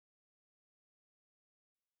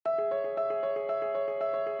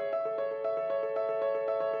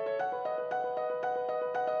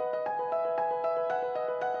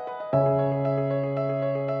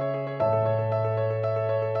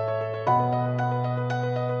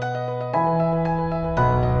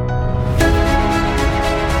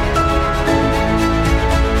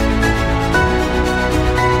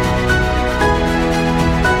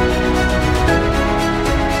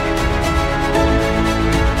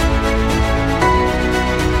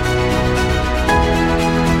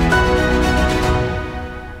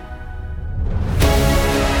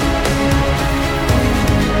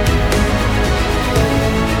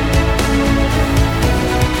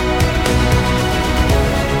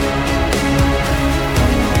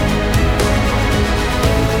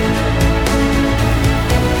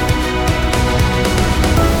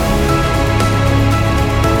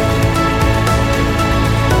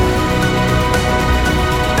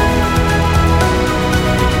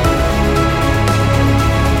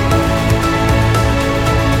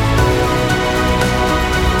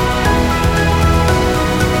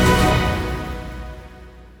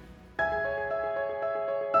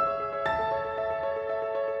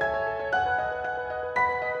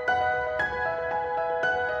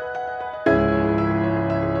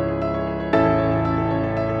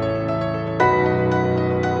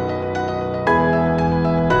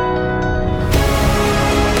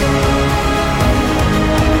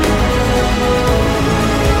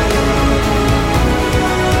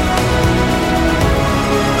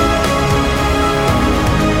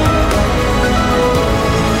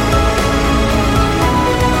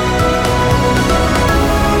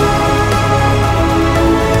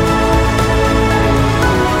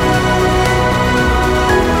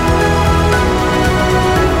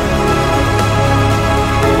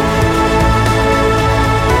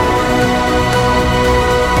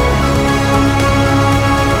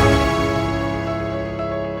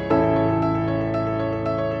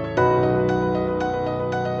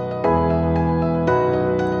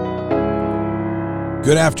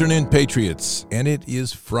Good afternoon, Patriots. And it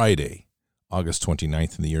is Friday, August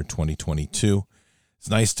 29th in the year 2022. It's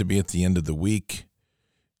nice to be at the end of the week.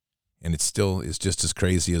 And it still is just as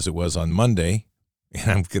crazy as it was on Monday.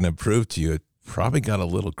 And I'm going to prove to you it probably got a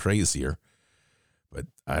little crazier. But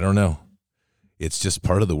I don't know. It's just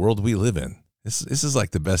part of the world we live in. This is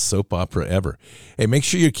like the best soap opera ever. Hey, make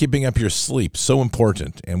sure you're keeping up your sleep. So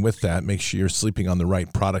important. And with that, make sure you're sleeping on the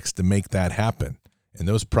right products to make that happen. And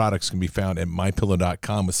those products can be found at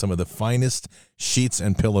MyPillow.com with some of the finest sheets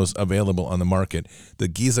and pillows available on the market. The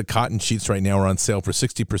Giza cotton sheets right now are on sale for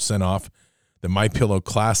 60% off. The MyPillow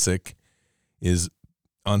Classic is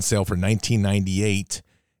on sale for $19.98.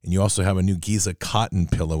 And you also have a new Giza cotton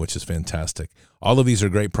pillow, which is fantastic. All of these are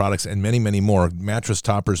great products and many, many more. Mattress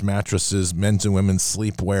toppers, mattresses, men's and women's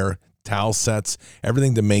sleepwear, towel sets,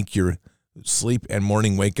 everything to make your sleep and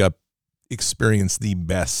morning wake up experience the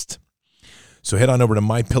best. So head on over to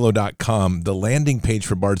MyPillow.com. The landing page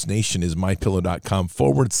for Bards Nation is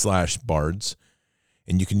MyPillow.com/Bards.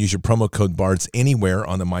 And you can use your promo code Bards anywhere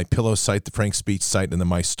on the MyPillow site, the Frank Speech site, and the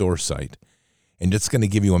My Store site. And it's going to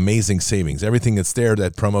give you amazing savings. Everything that's there,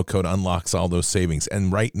 that promo code unlocks all those savings.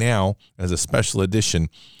 And right now, as a special edition,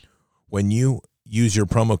 when you use your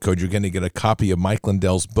promo code, you're going to get a copy of Mike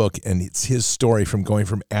Lindell's book, and it's his story from going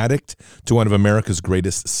from addict to one of America's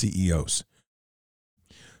greatest CEOs.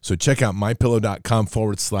 So check out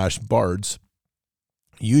MyPillow.com/Bards.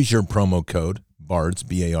 Use your promo code Bards,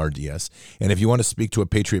 B-A-R-D-S. And if you want to speak to a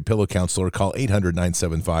Patriot Pillow counselor, call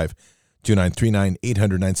 800-975-2939,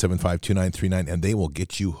 800-975-2939, and they will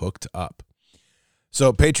get you hooked up.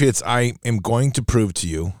 So, Patriots, I am going to prove to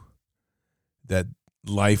you that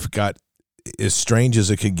life got as strange as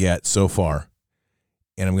it could get so far,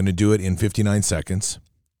 and I'm going to do it in 59 seconds,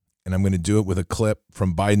 and I'm going to do it with a clip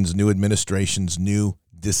from Biden's new administration's new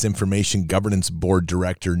Disinformation Governance Board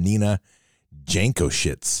Director, Nina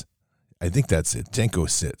Jankowicz. I think that's it,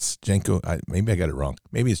 Jankowicz. Maybe I got it wrong.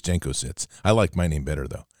 Maybe it's Jankowicz. I like my name better,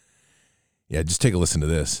 though. Yeah, just take a listen to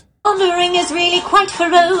this. Laundering is really quite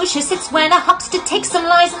ferocious. It's when a huckster takes some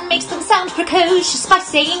lies and makes them sound precocious by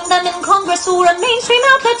saying them in Congress or a mainstream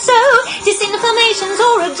outlet. So disinformation's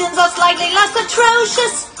origins are slightly less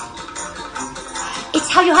atrocious. It's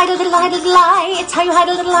how you hide a little lie. It's how you hide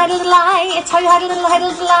a little lie. It's how you hide a little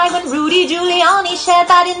lie. When Rudy Giuliani shared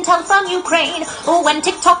that intel from Ukraine, or when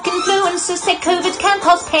TikTok influencers say COVID can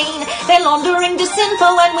cause pain, they're laundering disinfo,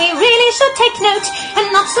 and we really should take note and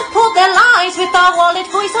not support their lies with our wallet,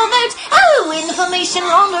 voice, or vote. Oh, information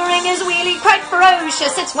laundering is really quite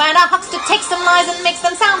ferocious. It's when a huckster takes some lies and makes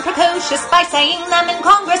them sound precocious by saying them in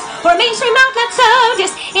Congress or a mainstream outlet. So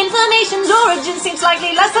disinformation's origin seems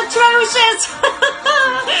slightly less atrocious.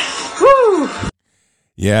 Whew.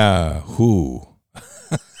 Yeah, who?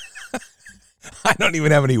 I don't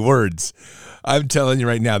even have any words. I'm telling you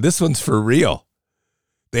right now, this one's for real.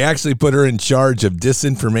 They actually put her in charge of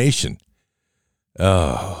disinformation.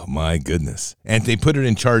 Oh, my goodness. And they put her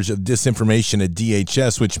in charge of disinformation at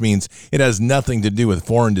DHS, which means it has nothing to do with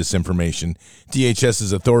foreign disinformation.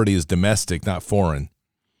 DHS's authority is domestic, not foreign.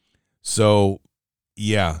 So,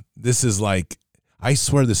 yeah, this is like, I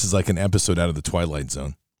swear this is like an episode out of The Twilight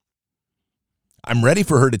Zone. I'm ready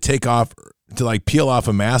for her to take off, to like peel off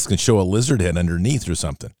a mask and show a lizard head underneath or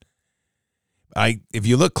something. If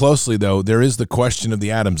you look closely, though, there is the question of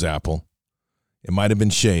the Adam's apple. It might have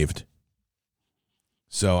been shaved.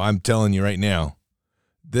 So I'm telling you right now,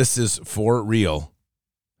 this is for real.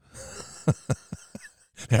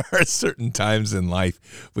 There are certain times in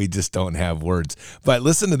life we just don't have words. But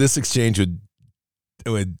listen to this exchange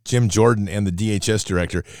with Jim Jordan and the DHS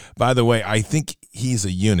director. By the way, I think he's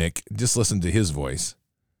a eunuch. Just listen to his voice.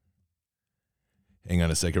 Hang on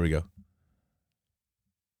a sec. Here we go.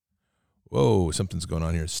 Whoa, something's going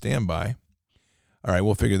on here. Stand by. All right,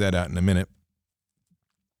 we'll figure that out in a minute.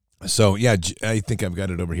 So, yeah, I think I've got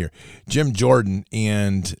it over here. Jim Jordan,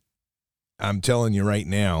 and I'm telling you right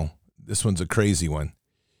now, this one's a crazy one.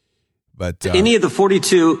 But any of the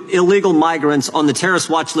 42 illegal migrants on the terrorist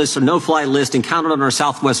watch list or no-fly list encountered on our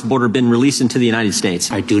southwest border been released into the United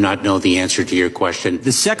States? I do not know the answer to your question.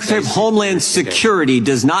 The Secretary of Homeland Security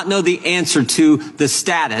does not know the answer to the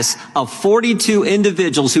status of 42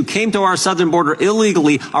 individuals who came to our southern border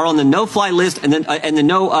illegally, are on the no-fly list and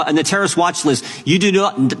the terrorist watch list. You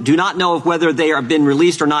do not know of whether they have been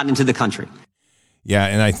released or not into the country. Yeah,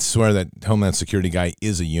 and I swear that Homeland Security guy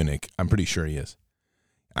is a eunuch. I'm pretty sure he is.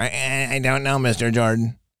 I don't know, Mr.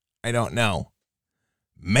 Jordan. I don't know.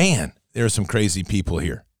 Man, there are some crazy people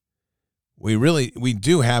here. We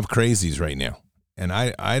do have crazies right now. And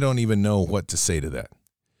I don't even know what to say to that.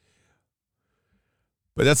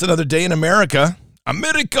 But that's another day in America.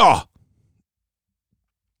 America!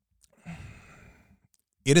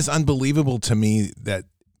 It is unbelievable to me that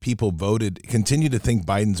people continue to think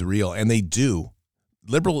Biden's real, and they do.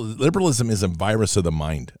 Liberalism is a virus of the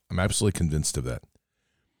mind. I'm absolutely convinced of that.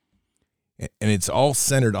 And it's all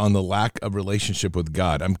centered on the lack of relationship with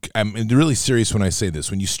God. I'm really serious when I say this.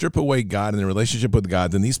 When you strip away God and the relationship with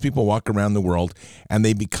God, then these people walk around the world and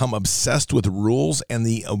they become obsessed with rules and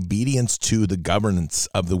the obedience to the governance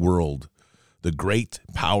of the world, the great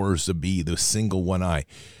powers that be, the single one eye.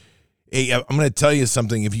 Hey, I'm going to tell you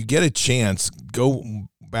something. If you get a chance, go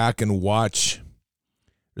back and watch.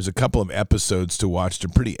 There's a couple of episodes to watch. They're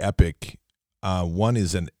pretty epic. One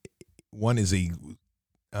is a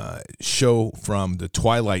show from the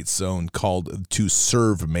Twilight Zone called To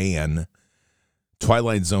Serve Man.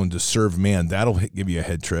 Twilight Zone, To Serve Man. That'll give you a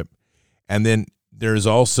head trip. And then there's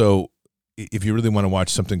also, if you really want to watch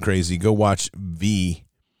something crazy, go watch V,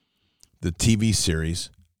 the TV series.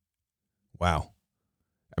 Wow.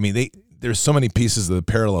 I mean, there's so many pieces of the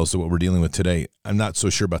parallels to what we're dealing with today. I'm not so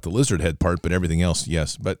sure about the lizard head part, but everything else,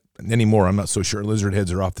 yes. But anymore, I'm not so sure. Lizard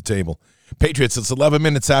heads are off the table. Patriots, it's 11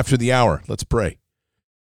 minutes after the hour. Let's pray.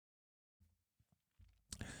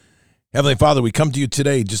 Heavenly Father, we come to you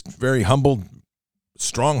today just very humbled,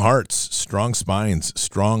 strong hearts, strong spines,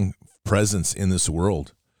 strong presence in this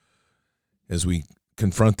world as we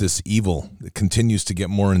confront this evil that continues to get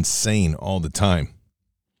more insane all the time.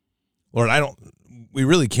 Lord, we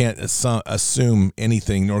really can't assume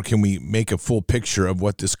anything, nor can we make a full picture of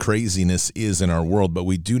what this craziness is in our world, but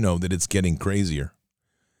we do know that it's getting crazier.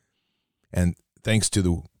 And thanks to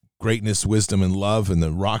the greatness, wisdom, and love, and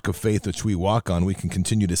the rock of faith which we walk on, we can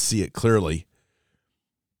continue to see it clearly.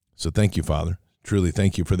 So thank you, Father. Truly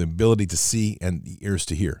thank you for the ability to see and the ears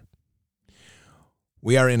to hear.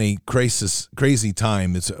 We are in a crazy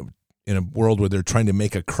time. It's in a world where they're trying to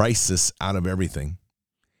make a crisis out of everything,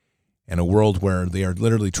 and a world where they are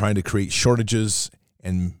literally trying to create shortages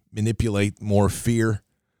and manipulate more fear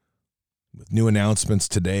with new announcements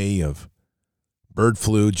today of bird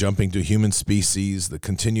flu jumping to human species, the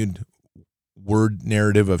continued word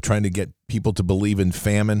narrative of trying to get people to believe in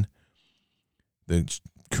famine, the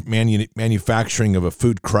manufacturing of a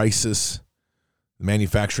food crisis, the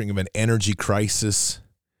manufacturing of an energy crisis,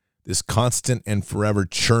 this constant and forever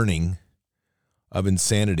churning of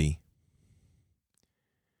insanity.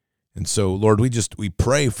 And so, Lord, we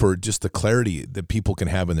pray for just the clarity that people can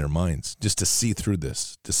have in their minds, just to see through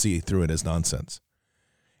this, to see through it as nonsense,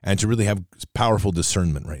 and to really have powerful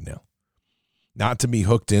discernment right now. Not to be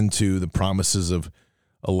hooked into the promises of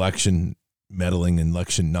election meddling and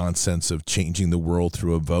election nonsense of changing the world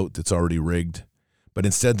through a vote that's already rigged, but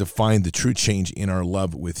instead to find the true change in our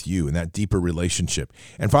love with you and that deeper relationship.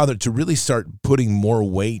 And Father, to really start putting more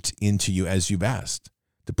weight into you as you've asked,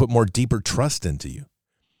 to put more deeper trust into you.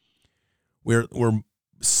 We're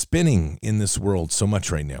spinning in this world so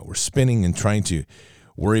much right now. We're spinning and trying to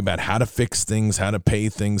worry about how to fix things, how to pay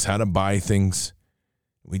things, how to buy things.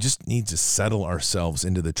 We just need to settle ourselves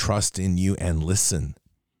into the trust in you and listen.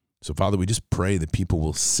 So, Father, we just pray that people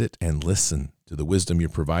will sit and listen to the wisdom you're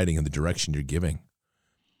providing and the direction you're giving.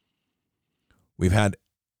 We've had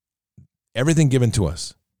everything given to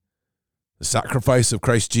us. The sacrifice of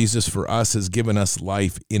Christ Jesus for us has given us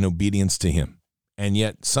life in obedience to him. And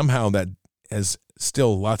yet somehow that has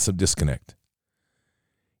still lots of disconnect.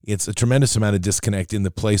 It's a tremendous amount of disconnect in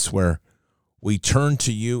the place where we turn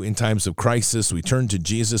to you in times of crisis. We turn to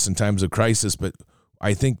Jesus in times of crisis, but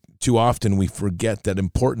I think too often we forget that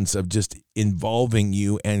importance of just involving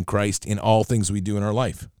you and Christ in all things we do in our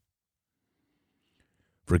life.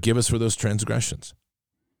 Forgive us for those transgressions.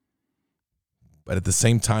 But at the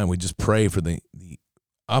same time, we just pray for the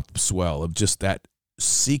upswell of just that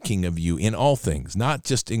seeking of you in all things, not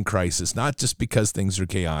just in crisis, not just because things are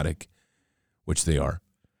chaotic, which they are,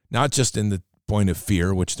 not just in the point of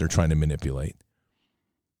fear, which they're trying to manipulate,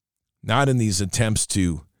 not in these attempts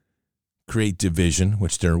to create division,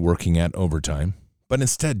 which they're working at over time, but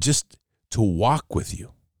instead just to walk with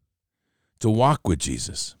you, to walk with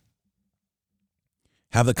Jesus.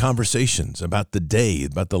 Have the conversations about the day,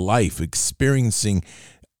 about the life, experiencing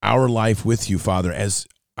our life with you, Father, as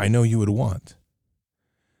I know you would want.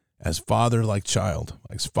 As father like child,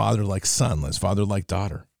 as father like son, as father like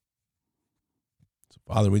daughter. So,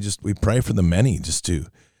 Father, we pray for the many just to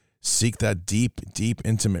seek that deep, deep,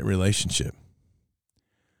 intimate relationship.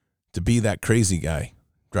 To be that crazy guy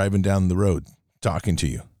driving down the road, talking to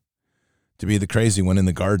you. To be the crazy one in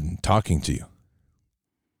the garden, talking to you.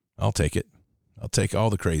 I'll take it. I'll take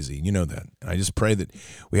all the crazy. You know that. And I just pray that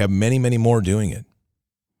we have many, many more doing it.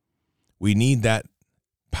 We need that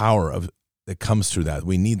power that comes through that.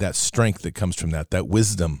 We need that strength that comes from that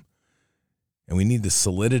wisdom. And we need the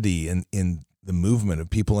solidity in the movement of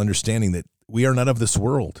people understanding that we are not of this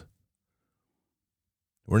world.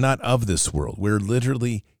 We're not of this world. We're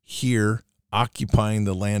literally here occupying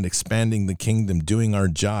the land, expanding the kingdom, doing our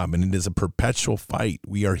job, and it is a perpetual fight.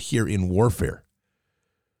 We are here in warfare.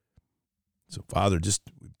 So, Father,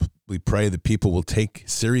 we pray that people will take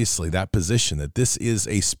seriously that position, that this is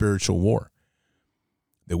a spiritual war,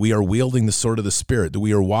 that we are wielding the sword of the Spirit, that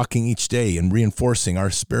we are walking each day and reinforcing our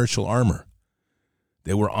spiritual armor,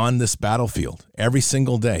 that we're on this battlefield every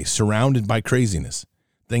single day, surrounded by craziness,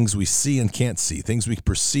 things we see and can't see, things we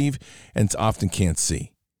perceive and often can't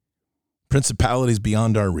see, principalities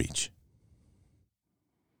beyond our reach.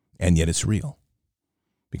 And yet it's real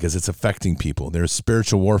because it's affecting people. There's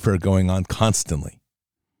spiritual warfare going on constantly.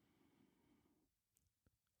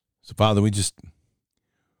 So, Father, we just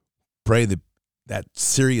pray that that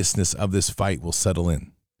seriousness of this fight will settle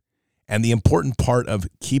in. And the important part of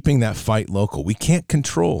keeping that fight local, we can't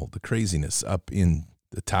control the craziness up in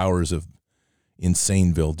the towers of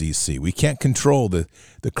Insaneville, D.C. We can't control the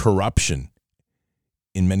corruption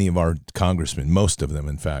in many of our congressmen, most of them,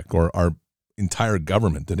 in fact, or our entire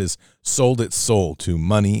government that has sold its soul to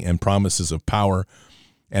money and promises of power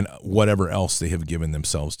and whatever else they have given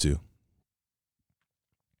themselves to.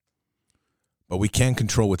 But we can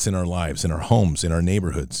control what's in our lives, in our homes, in our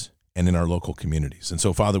neighborhoods, and in our local communities. And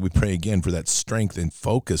so, Father, we pray again for that strength and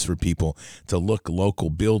focus for people to look local,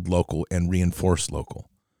 build local, and reinforce local.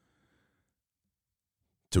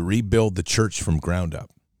 To rebuild the church from ground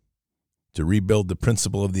up. To rebuild the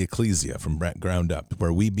principle of the ecclesia from ground up,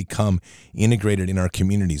 where we become integrated in our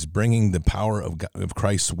communities, bringing the power of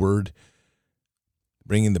Christ's word,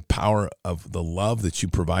 bringing the power of the love that you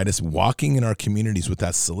provide us, walking in our communities with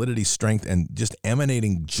that solidity, strength, and just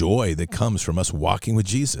emanating joy that comes from us walking with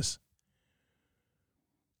Jesus.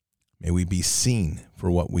 May we be seen for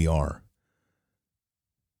what we are.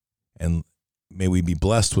 And may we be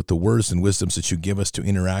blessed with the words and wisdoms that you give us to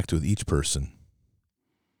interact with each person,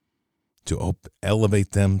 to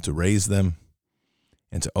elevate them, to raise them,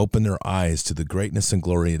 and to open their eyes to the greatness and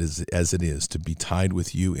glory as it is to be tied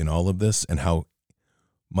with you in all of this and how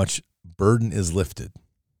much burden is lifted.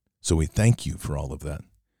 So we thank you for all of that.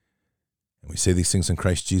 And we say these things in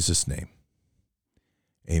Christ Jesus' name.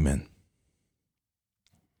 Amen.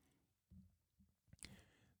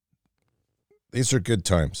 These are good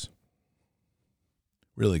times.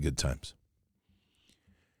 Really good times.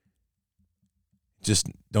 Just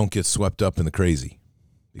don't get swept up in the crazy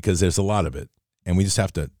because there's a lot of it. And we just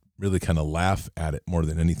have to really kind of laugh at it more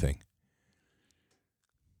than anything.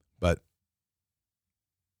 But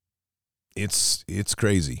it's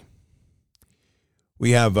crazy.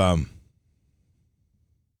 We have,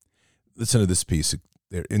 listen to this piece.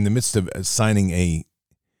 They're in the midst of signing a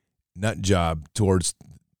nut job towards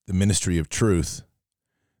the Ministry of Truth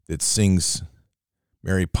that sings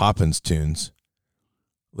Mary Poppins tunes.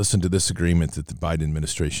 Listen to this agreement that the Biden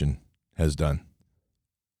administration has done.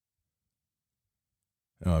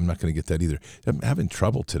 No, I'm not going to get that either. I'm having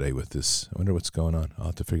trouble today with this. I wonder what's going on. I'll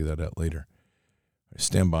have to figure that out later.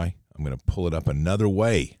 Stand by. I'm going to pull it up another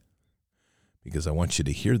way because I want you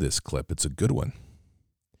to hear this clip. It's a good one.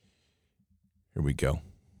 Here we go.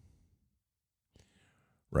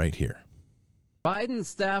 Right here. Biden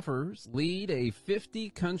staffers lead a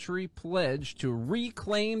 50-country pledge to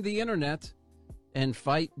reclaim the internet and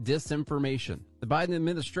fight disinformation. The Biden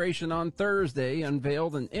administration on Thursday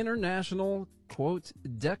unveiled an international, quote,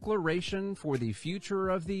 declaration for the future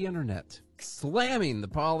of the internet, slamming the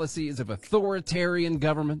policies of authoritarian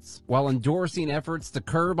governments while endorsing efforts to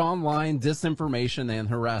curb online disinformation and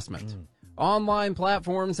harassment. Online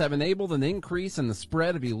platforms have enabled an increase in the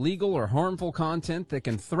spread of illegal or harmful content that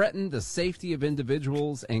can threaten the safety of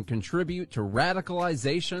individuals and contribute to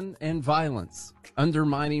radicalization and violence,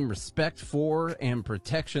 undermining respect for and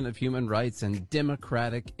protection of human rights and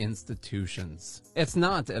democratic institutions. It's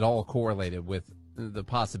not at all correlated with the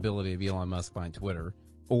possibility of Elon Musk buying Twitter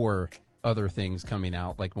or other things coming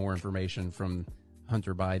out, like more information from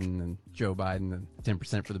Hunter Biden and Joe Biden and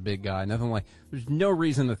 10% for the big guy. Nothing like, there's no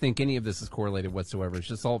reason to think any of this is correlated whatsoever. It's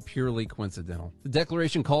just all purely coincidental. The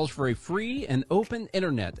declaration calls for a free and open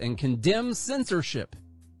internet and condemns censorship.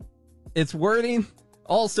 Its wording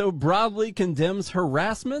also broadly condemns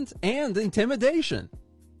harassment and intimidation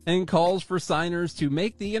and calls for signers to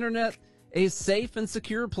make the internet a safe and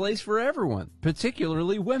secure place for everyone,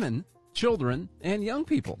 particularly women, children, and young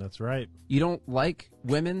people. That's right. You don't like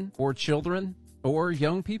women or children or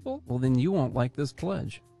young people? Well, then you won't like this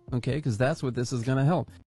pledge, okay? Because that's what this is going to help.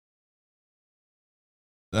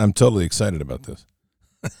 I'm totally excited about this.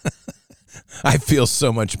 I feel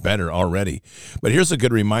so much better already. But here's a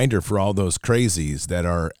good reminder for all those crazies that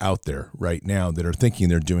are out there right now that are thinking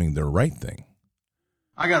they're doing the right thing.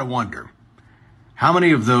 I gotta wonder, how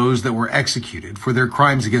many of those that were executed for their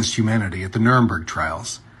crimes against humanity at the Nuremberg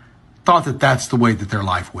trials thought that that's the way that their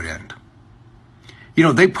life would end? You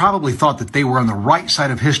know, they probably thought that they were on the right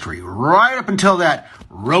side of history right up until that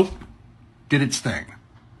rope did its thing.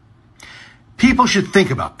 People should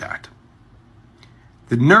think about that.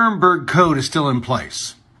 The Nuremberg Code is still in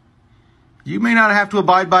place. You may not have to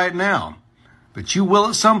abide by it now, but you will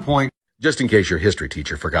at some point. Just in case your history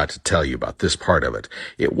teacher forgot to tell you about this part of it,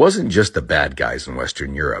 it wasn't just the bad guys in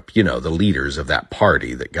Western Europe, you know, the leaders of that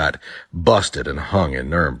party that got busted and hung in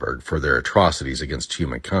Nuremberg for their atrocities against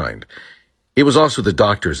humankind. It was also the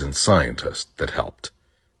doctors and scientists that helped,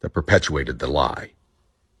 that perpetuated the lie.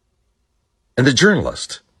 And the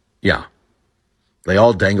journalists, yeah, they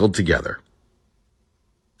all dangled together.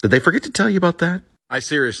 Did they forget to tell you about that? I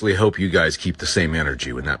seriously hope you guys keep the same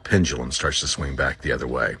energy when that pendulum starts to swing back the other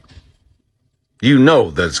way. You know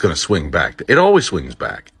that it's going to swing back. It always swings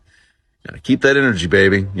back. Gotta keep that energy,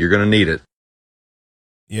 baby. You're going to need it.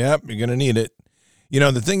 Yep, you're going to need it. You know,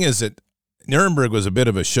 the thing is that Nuremberg was a bit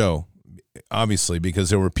of a show, obviously, because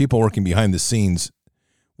there were people working behind the scenes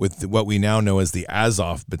with what we now know as the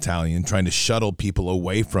Azov Battalion, trying to shuttle people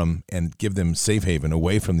away from and give them safe haven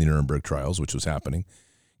away from the Nuremberg trials, which was happening.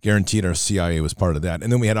 Guaranteed our CIA was part of that.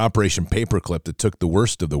 And then we had Operation Paperclip that took the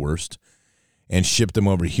worst of the worst and shipped them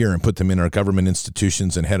over here and put them in our government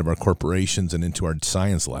institutions and head of our corporations and into our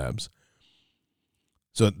science labs.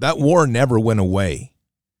 So that war never went away.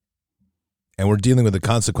 And we're dealing with the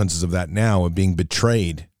consequences of that now, of being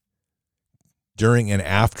betrayed during and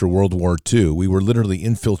after World War II. We were literally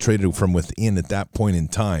infiltrated from within at that point in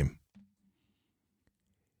time.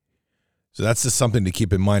 So that's just something to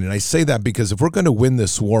keep in mind. And I say that because if we're going to win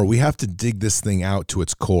this war, we have to dig this thing out to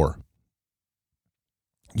its core.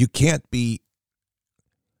 You can't be,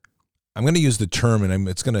 I'm going to use the term, and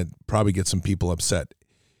it's going to probably get some people upset.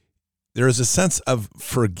 There is a sense of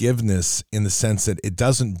forgiveness in the sense that it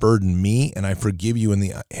doesn't burden me, and I forgive you in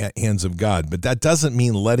the hands of God. But that doesn't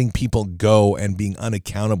mean letting people go and being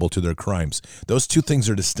unaccountable to their crimes. Those two things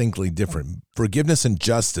are distinctly different. Forgiveness and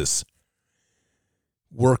justice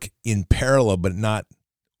work in parallel, but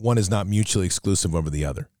one is not mutually exclusive over the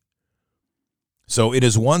other. So it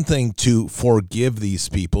is one thing to forgive these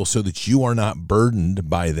people so that you are not burdened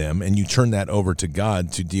by them and you turn that over to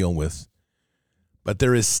God to deal with. But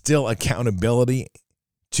there is still accountability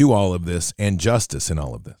to all of this and justice in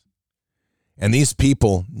all of this. And these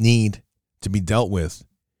people need to be dealt with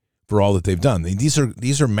for all that they've done.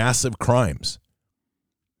 These are massive crimes.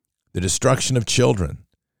 The destruction of children,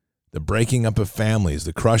 the breaking up of families,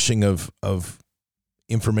 the crushing of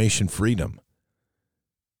information freedom,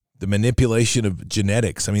 the manipulation of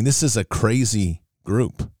genetics. I mean, this is a crazy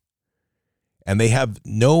group. And they have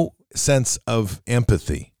no sense of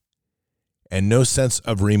empathy and no sense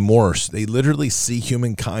of remorse. They literally see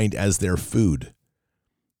humankind as their food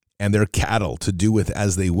and their cattle to do with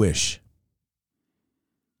as they wish.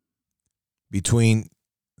 Between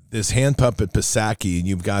this hand puppet Psaki, and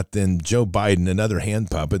you've got then Joe Biden, another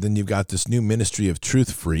hand puppet, then you've got this new Ministry of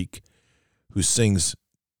Truth freak who sings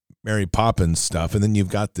Mary Poppins stuff, and then you've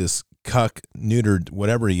got this cuck, neutered,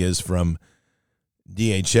 whatever he is from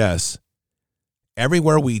DHS.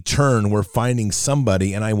 Everywhere we turn, we're finding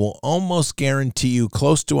somebody, and I will almost guarantee you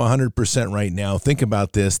close to 100% right now, think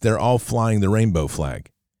about this, they're all flying the rainbow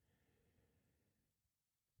flag.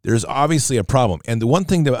 There's obviously a problem. And the one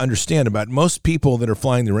thing to understand about most people that are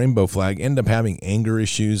flying the rainbow flag end up having anger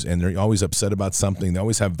issues, and they're always upset about something. They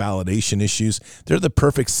always have validation issues. They're the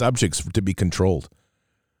perfect subjects to be controlled,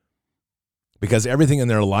 because everything in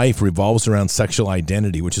their life revolves around sexual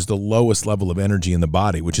identity, which is the lowest level of energy in the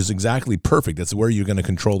body, which is exactly perfect. That's where you're going to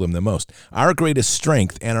control them the most. Our greatest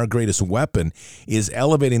strength and our greatest weapon is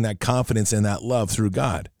elevating that confidence and that love through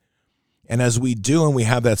God. And as we do and we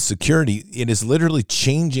have that security, it is literally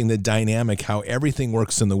changing the dynamic, how everything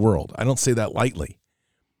works in the world. I don't say that lightly.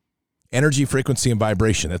 Energy, frequency, and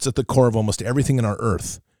vibration. That's at the core of almost everything in our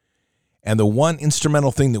earth. And the one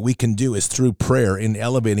instrumental thing that we can do is through prayer in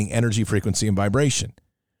elevating energy, frequency, and vibration.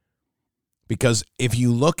 Because if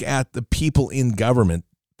you look at the people in government,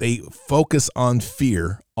 they focus on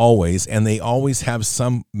fear always, and they always have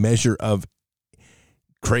some measure of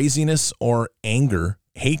craziness or anger,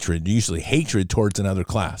 hatred, usually hatred towards another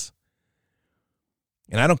class.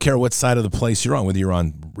 And I don't care what side of the place you're on, whether you're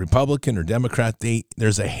on Republican or Democrat,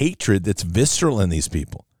 there's a hatred that's visceral in these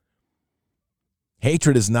people.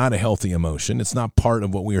 Hatred is not a healthy emotion. It's not part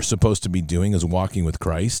of what we are supposed to be doing as walking with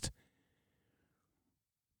Christ.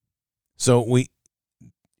 So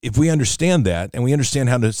if we understand that and we understand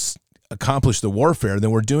how to accomplish the warfare,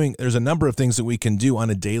 then there's a number of things that we can do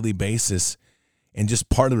on a daily basis and just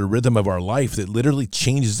part of the rhythm of our life that literally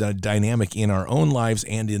changes that dynamic in our own lives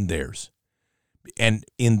and in theirs. And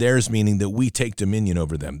in theirs, meaning that we take dominion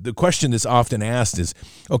over them. The question that's often asked is,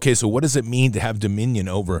 okay, so what does it mean to have dominion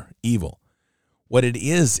over evil? What it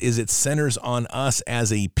is it centers on us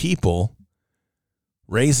as a people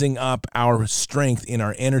raising up our strength in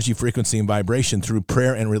our energy, frequency, and vibration through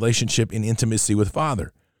prayer and relationship in intimacy with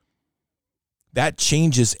Father. That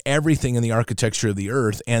changes everything in the architecture of the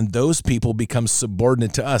earth, and those people become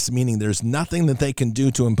subordinate to us, meaning there's nothing that they can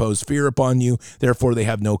do to impose fear upon you. Therefore, they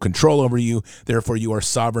have no control over you. Therefore, you are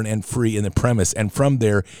sovereign and free in the premise. And from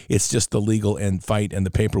there, it's just the legal and fight and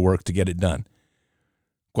the paperwork to get it done.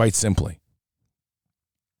 Quite simply.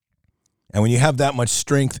 And when you have that much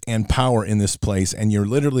strength and power in this place, and you're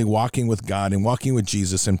literally walking with God and walking with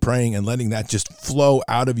Jesus and praying and letting that just flow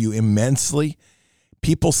out of you immensely,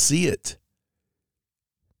 people see it.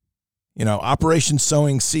 You know, Operation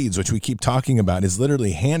Sowing Seeds, which we keep talking about, is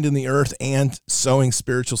literally hand in the earth and sowing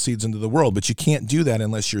spiritual seeds into the world. But you can't do that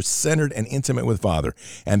unless you're centered and intimate with Father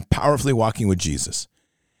and powerfully walking with Jesus.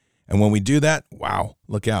 And when we do that, wow,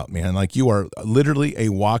 look out, man. Like, you are literally a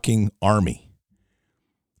walking army,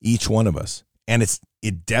 each one of us. And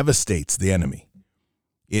it devastates the enemy.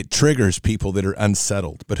 It triggers people that are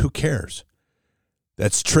unsettled. But who cares?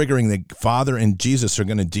 That's triggering that Father and Jesus are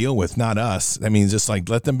going to deal with, not us. I mean, just like,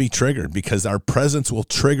 let them be triggered, because our presence will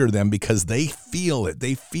trigger them, because they feel it.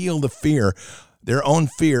 They feel the fear, their own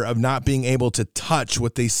fear of not being able to touch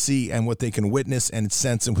what they see and what they can witness and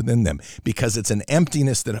sense within them, because it's an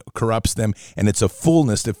emptiness that corrupts them and it's a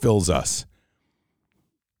fullness that fills us.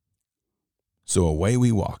 So away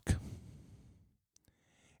we walk.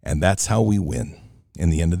 And that's how we win. In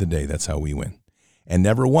the end of the day, that's how we win. And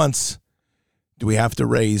never once do we have to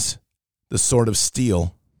raise the sword of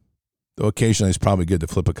steel, though occasionally it's probably good to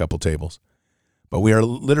flip a couple tables. But we are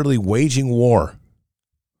literally waging war.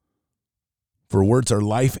 For words are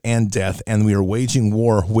life and death, and we are waging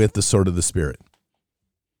war with the sword of the Spirit.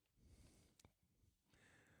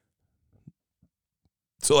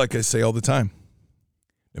 So like I say all the time,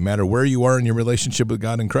 no matter where you are in your relationship with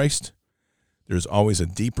God and Christ, there's always a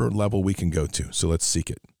deeper level we can go to. So let's seek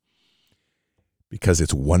it, because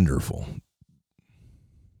it's wonderful.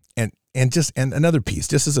 And another piece,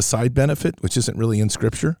 just as a side benefit, which isn't really in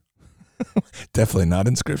Scripture, definitely not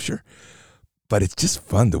in Scripture, but it's just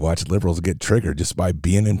fun to watch liberals get triggered just by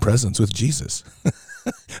being in presence with Jesus.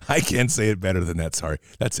 I can't say it better than that. Sorry.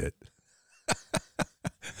 That's it.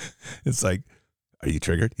 It's like, are you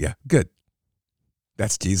triggered? Yeah, good.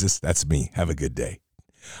 That's Jesus. That's me. Have a good day.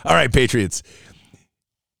 All right, Patriots,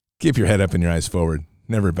 keep your head up and your eyes forward.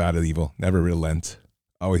 Never bow to evil. Never relent.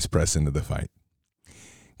 Always press into the fight.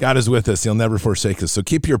 God is with us. He'll never forsake us. So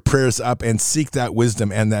keep your prayers up and seek that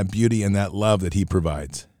wisdom and that beauty and that love that he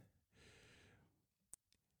provides.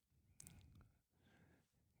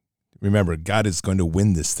 Remember, God is going to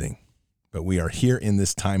win this thing, but we are here in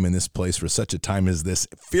this time, in this place, for such a time as this,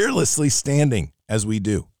 fearlessly standing as we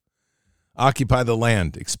do. Occupy the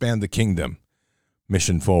land, expand the kingdom,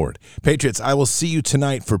 mission forward. Patriots, I will see you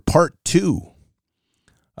tonight for part 2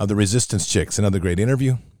 of the Resistance Chicks, another great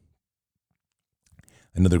interview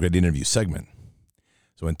segment.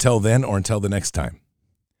 So until then, or until the next time,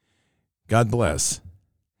 God bless,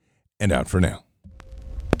 and out for now.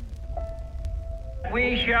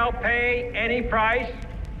 We shall pay any price,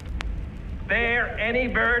 bear any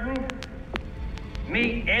burden,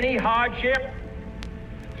 meet any hardship,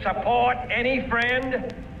 support any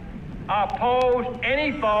friend, oppose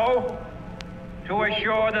any foe, to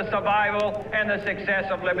assure the survival and the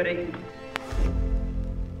success of liberty.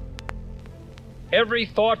 Every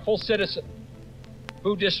thoughtful citizen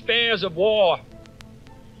who despairs of war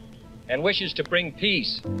and wishes to bring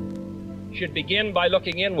peace should begin by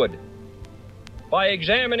looking inward, by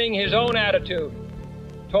examining his own attitude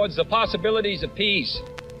towards the possibilities of peace.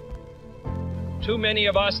 Too many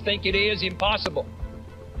of us think it is impossible.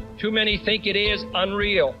 Too many think it is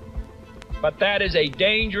unreal. But that is a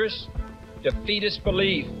dangerous, defeatist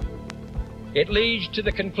belief. It leads to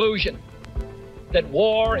the conclusion that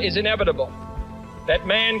war is inevitable, that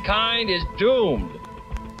mankind is doomed,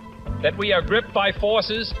 that we are gripped by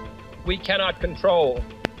forces we cannot control.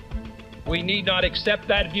 We need not accept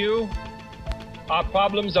that view. Our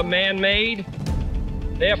problems are man-made,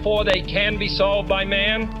 therefore they can be solved by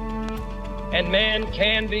man, and man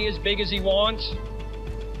can be as big as he wants.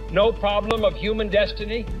 No problem of human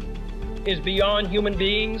destiny is beyond human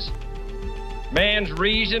beings. Man's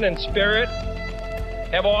reason and spirit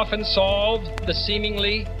have often solved the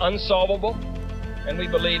seemingly unsolvable, and we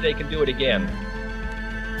believe they can do it again.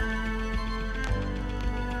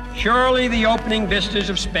 Surely the opening vistas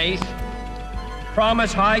of space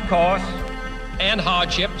promise high costs and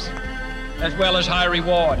hardships, as well as high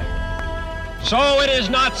reward. So it is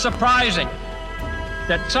not surprising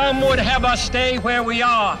that some would have us stay where we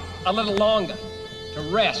are a little longer, to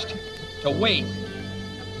rest, to wait.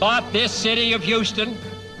 But this city of Houston,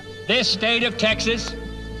 this state of Texas,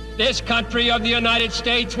 this country of the United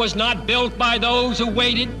States was not built by those who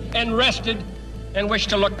waited and rested and wished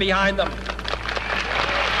to look behind them.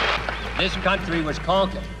 This country was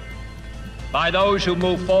conquered by those who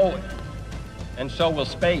move forward, and so will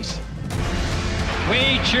space.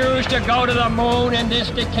 We choose to go to the moon in this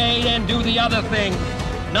decade and do the other thing,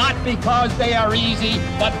 not because they are easy,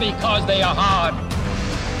 but because they are hard.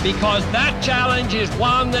 Because that challenge is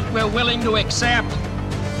one that we're willing to accept.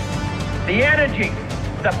 The energy,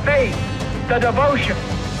 the faith, the devotion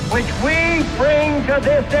which we bring to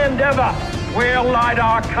this endeavor will light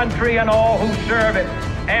our country and all who serve it.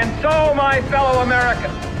 And so, my fellow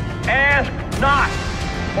Americans, ask not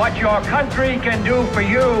what your country can do for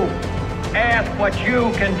you. Ask what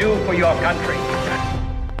you can do for your country.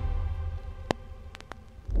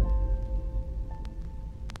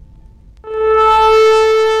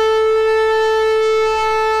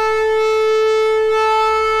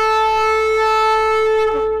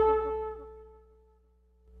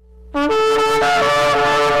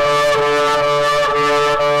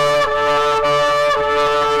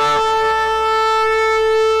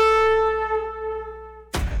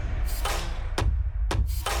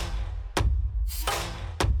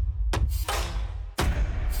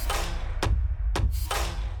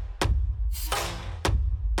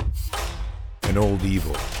 An old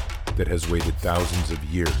evil that has waited thousands of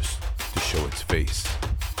years to show its face.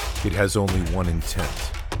 It has only one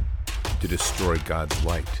intent: to destroy God's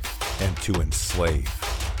light and to enslave.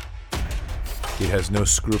 It has no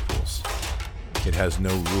scruples. It has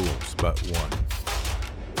no rules but one: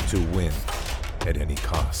 to win at any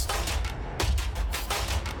cost.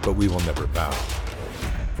 But we will never bow,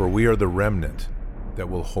 for we are the remnant that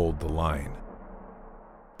will hold the line.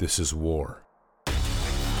 This is war.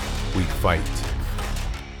 We fight.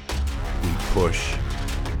 We push.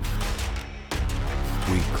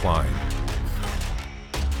 We climb.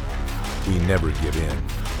 We never give in.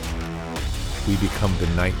 We become the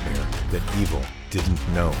nightmare that evil didn't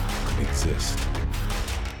know could exist.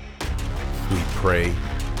 We pray.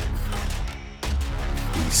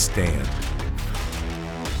 We stand.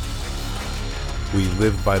 We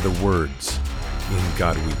live by the words, "In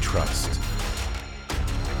God we trust."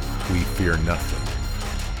 We fear nothing.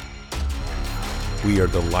 We are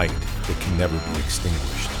the light that can never be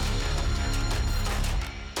extinguished.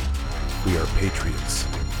 We are patriots.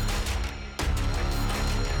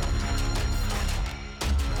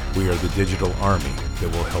 We are the digital army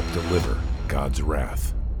that will help deliver God's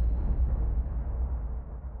wrath.